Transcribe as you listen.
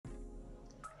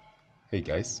Hey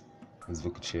guys, it's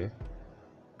Vokich here.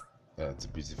 It's a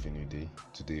beautiful new day.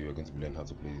 Today we're going to learn how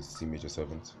to play C major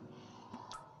 7th.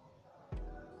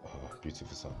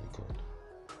 Beautiful sounding chord.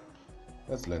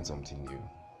 Let's learn something new.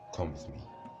 Come with me.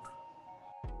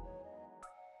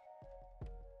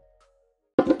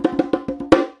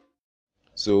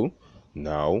 So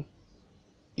now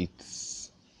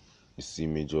it's C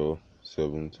major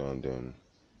 7th and then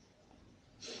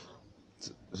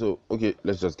okay,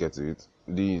 let's just get to it.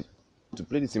 To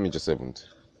play the C major 7th,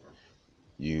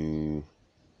 you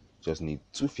just need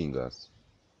two fingers.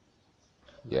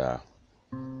 Yeah.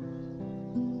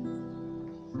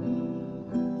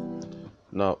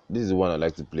 Now, this is the one I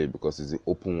like to play because it's the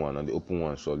open one, and the open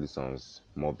one surely sounds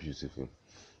more beautiful.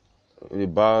 The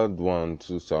bad one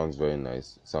too sounds very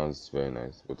nice. Sounds very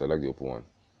nice, but I like the open one.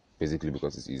 Basically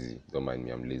because it's easy. Don't mind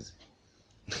me, I'm lazy.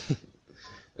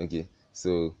 Okay,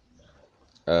 so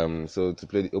to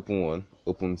play the open one,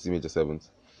 open C major 7th,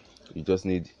 you just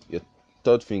need your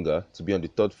third finger to be on the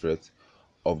third fret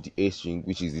of the A string,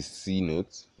 which is the C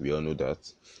note. We all know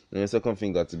that. And your second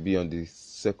finger to be on the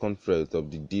second fret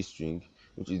of the D string,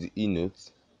 which is the E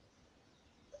note.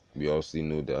 We also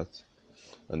know that.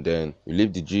 And then we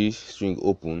leave the G string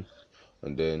open,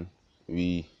 and then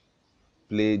we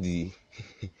play the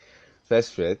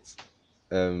first fret.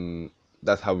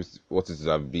 That's how what it would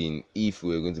have been if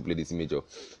we were going to play the C major.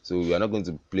 So we are not going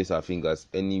to place our fingers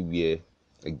anywhere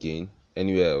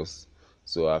else.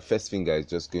 So our first finger is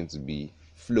just going to be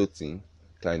floating,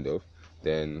 kind of.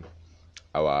 Then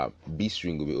our B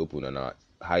string will be open and our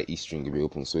high E string will be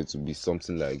open. So it will be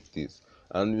something like this.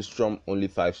 And we strum only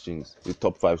 5 strings, the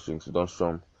top 5 strings. We don't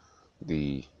strum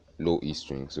the low E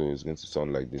string. So it's going to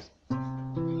sound like this.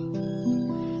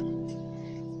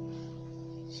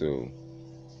 So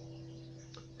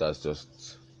that's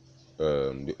just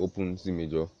the open C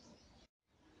major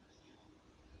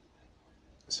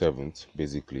 7th,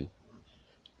 basically.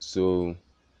 So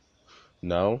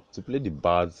now to play the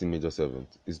bad C major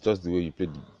 7th, it's just the way you play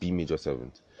the B major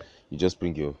 7th. You just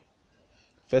bring your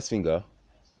first finger,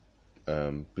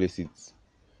 place it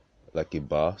like a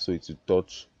bar, so it will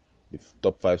touch the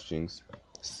top 5 strings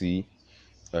C.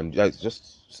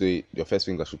 Just say your first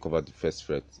finger should cover the first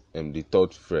fret and the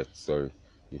third fret. Sorry,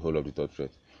 the whole of the third fret,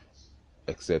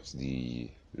 except the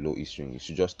low E string. You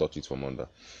should just touch it from under.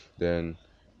 Then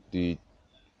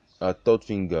our third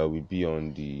finger will be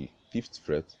on the 5th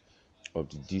fret of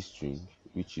the D string,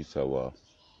 which is our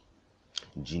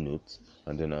G note,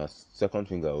 and then our second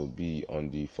finger will be on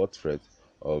the 4th fret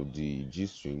of the G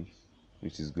string,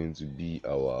 which is going to be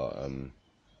our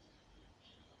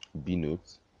B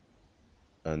note.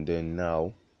 And then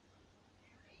now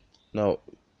don't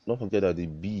forget that the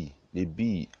B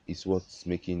is what's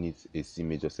making it a C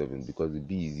major 7, because the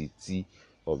B is the T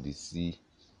of the C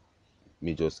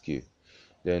major scale.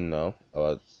 Then now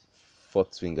our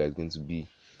 4th finger is going to be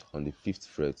on the 5th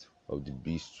fret of the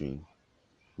B string,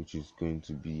 which is going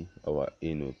to be our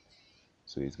A note.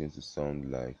 So it's going to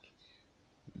sound like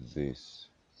this.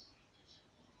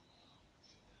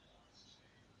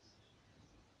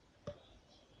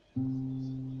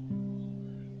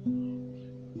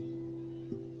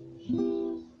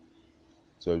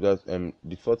 So that's the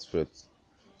 4th fret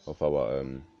of our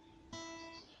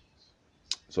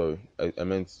sorry, I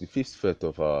meant the 5th fret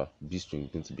of our B string is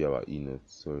going to be our E note.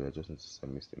 Sorry, I just noticed I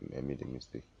made a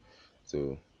mistake.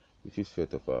 So the 5th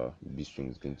fret of our B string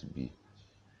is going to be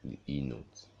the E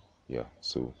note. Yeah,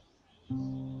 so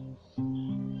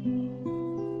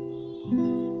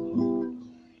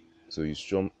you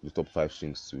strum the top 5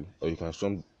 strings too, or you can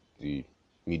strum the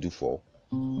middle 4.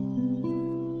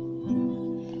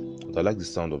 But I like the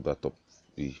sound of that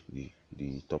the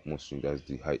topmost string, that's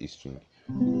the high E string.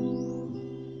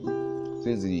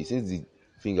 Since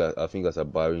our fingers are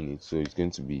barring it, so it's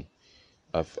going to be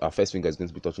our first finger is going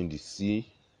to be touching the C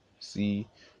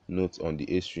note on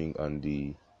the A string and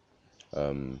the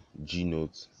G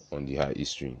note on the high E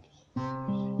string.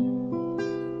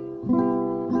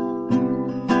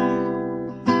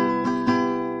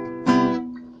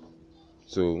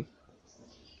 So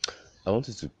I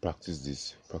wanted to practice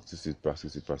it,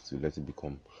 let it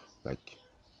become like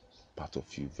part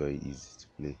of you, very easy to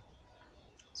play.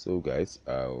 So guys,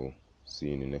 I'll see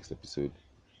you in the next episode.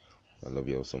 I love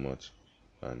you all so much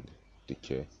and take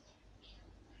care.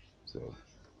 So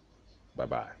bye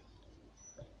bye.